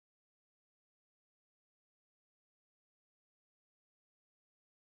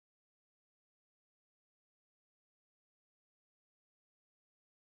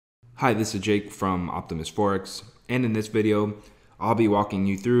Hi, this is Jake from Optimus Forex, and in this video, I'll be walking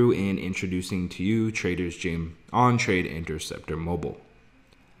you through and introducing to you Trader's Gym on Trade Interceptor Mobile.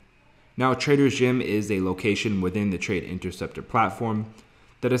 Now, Trader's Gym is a location within the Trade Interceptor platform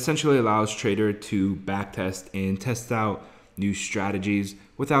that essentially allows trader to backtest and test out new strategies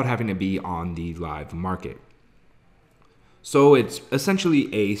without having to be on the live market. So it's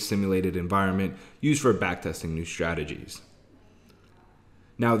essentially a simulated environment used for backtesting new strategies.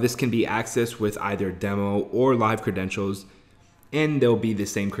 Now, this can be accessed with either demo or live credentials, and they'll be the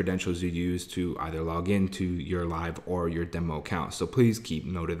same credentials you use to either log into your live or your demo account. So please keep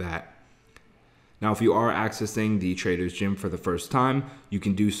note of that. Now, if you are accessing the Trader's Gym for the first time, you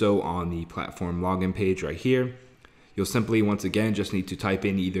can do so on the platform login page right here. You'll simply, once again, just need to type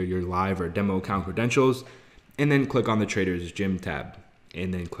in either your live or demo account credentials, and then click on the Trader's Gym tab,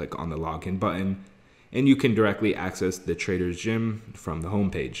 and then click on the login button, and you can directly access the Trader's Gym from the home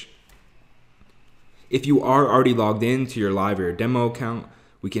page. If you are already logged into your live or your demo account,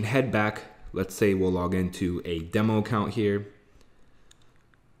 we can head back. Let's say we'll log into a demo account here.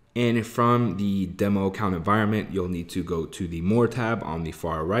 And from the demo account environment, you'll need to go to the More tab on the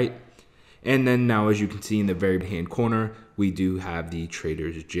far right. And then now, as you can see in the very right-hand corner, we do have the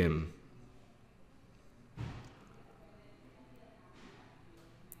Trader's Gym.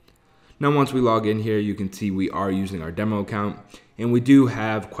 Now, once we log in here, you can see we are using our demo account, and we do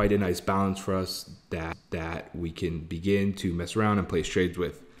have quite a nice balance for us that we can begin to mess around and place trades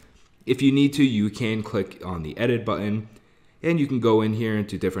with. If you need to, you can click on the edit button, and you can go in here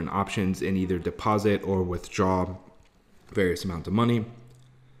into different options and either deposit or withdraw various amounts of money.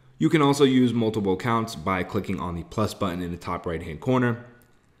 You can also use multiple accounts by clicking on the plus button in the top right hand corner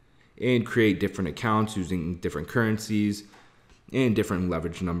and create different accounts using different currencies and different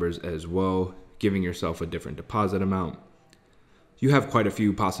leverage numbers as well, giving yourself a different deposit amount. You have quite a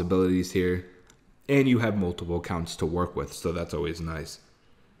few possibilities here, and you have multiple accounts to work with, so that's always nice.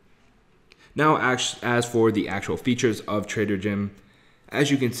 Now, as for the actual features of Trader's Gym,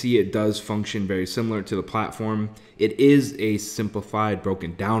 as you can see, it does function very similar to the platform. It is a simplified,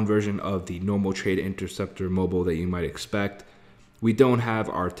 broken down version of the normal Trade Interceptor Mobile that you might expect. We don't have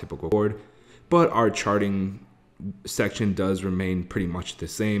our typical board, but our charting section does remain pretty much the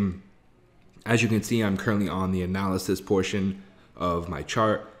same. As you can see, I'm currently on the analysis portion of my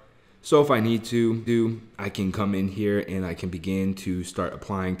chart. So if I need to, I can come in here and I can begin to start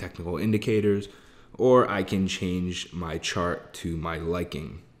applying technical indicators, or I can change my chart to my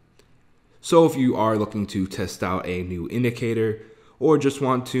liking. So if you are looking to test out a new indicator or just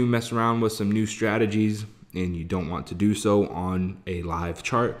want to mess around with some new strategies and you don't want to do so on a live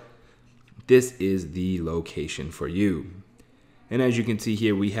chart, this is the location for you. And as you can see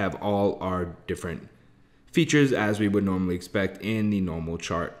here, we have all our different features as we would normally expect in the normal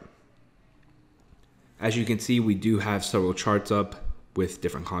chart. As you can see, we do have several charts up with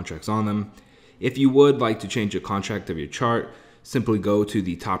different contracts on them. If you would like to change the contract of your chart, simply go to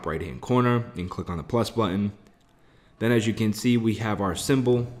the top right hand corner and click on the plus button. Then as you can see, we have our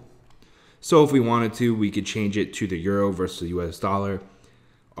symbol. So if we wanted to, we could change it to the euro versus US dollar.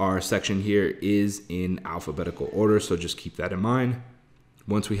 Our section here is in alphabetical order, so just keep that in mind.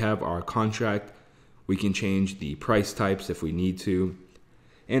 Once we have our contract, we can change the price types if we need to,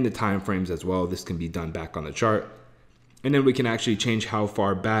 and the time frames as well. This can be done back on the chart. And then we can actually change how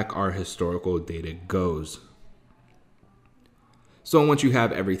far back our historical data goes. So once you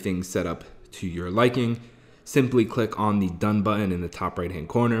have everything set up to your liking, simply click on the done button in the top right hand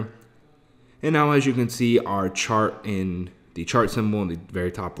corner. And now, as you can see, our chart in the chart symbol in the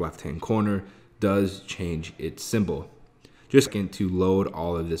very top left hand corner does change its symbol. Just to load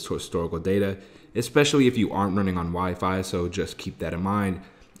all of this historical data, especially if you aren't running on Wi-Fi, so just keep that in mind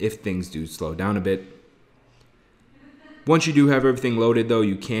if things do slow down a bit. Once you do have everything loaded though,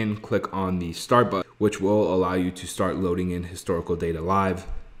 you can click on the start button, which will allow you to start loading in historical data live.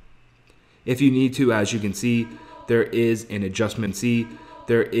 If you need to, as you can see, there is an adjustment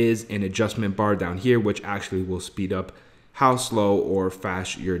bar down here, which actually will speed up how slow or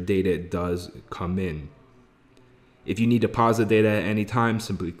fast your data does come in. If you need to pause the data at any time,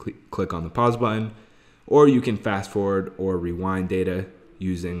 simply click on the pause button, or you can fast forward or rewind data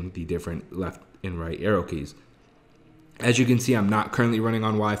using the different left and right arrow keys. As you can see, I'm not currently running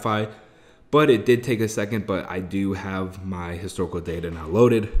on Wi-Fi, but it did take a second, but I do have my historical data now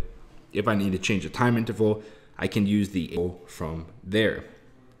loaded. If I need to change the time interval, I can use the arrow from there.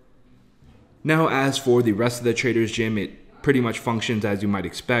 Now, as for the rest of the Trader's Gym, it pretty much functions as you might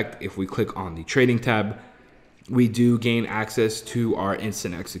expect. If we click on the trading tab, we do gain access to our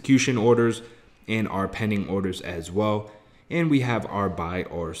instant execution orders and our pending orders as well. and we have our buy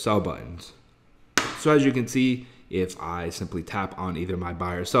or sell buttons. So as you can see, if I simply tap on either my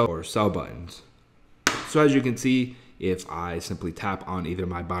buy or sell buttons. So as you can see, if I simply tap on either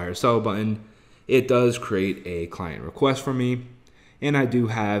my buy or sell button, it does create a client request for me. And I do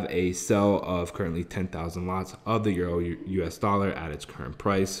have a sell of currently 10,000 lots of the Euro US dollar at its current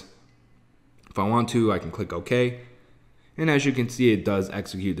price. If I want to, I can click OK. And as you can see, it does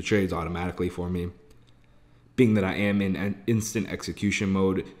execute the trades automatically for me. Being that I am in an instant execution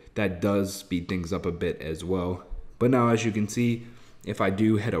mode, that does speed things up a bit as well. But now as you can see, if I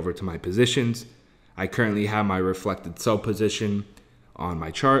do head over to my positions, I currently have my reflected sell position on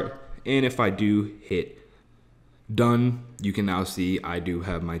my chart. And if I do hit done, you can now see I do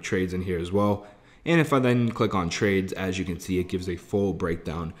have my trades in here as well. And if I then click on trades, as you can see, it gives a full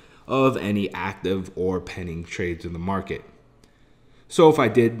breakdown of any active or pending trades in the market. So if I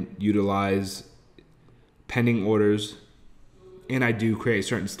did utilize pending orders and I do create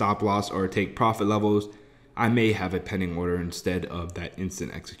certain stop loss or take profit levels, I may have a pending order instead of that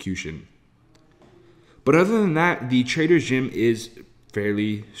instant execution. But other than that, the Trader's Gym is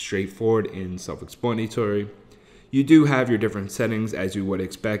fairly straightforward and self-explanatory. You do have your different settings as you would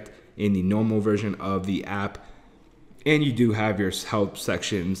expect in the normal version of the app, and you do have your help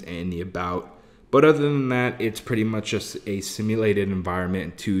sections and the about. But other than that, it's pretty much just a simulated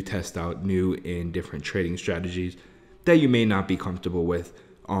environment to test out new and different trading strategies that you may not be comfortable with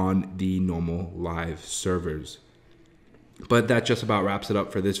on the normal live servers. But that just about wraps it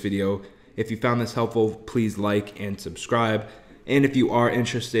up for this video. If you found this helpful, please like and subscribe. And if you are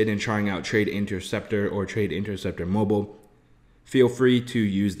interested in trying out Trade Interceptor or Trade Interceptor Mobile, feel free to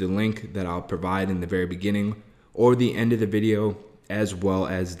use the link that I'll provide in the very beginning or the end of the video, as well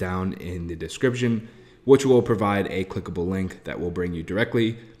as down in the description, which will provide a clickable link that will bring you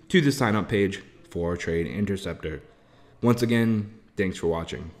directly to the sign up page for Trade Interceptor. Once again, thanks for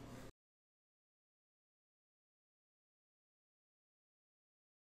watching.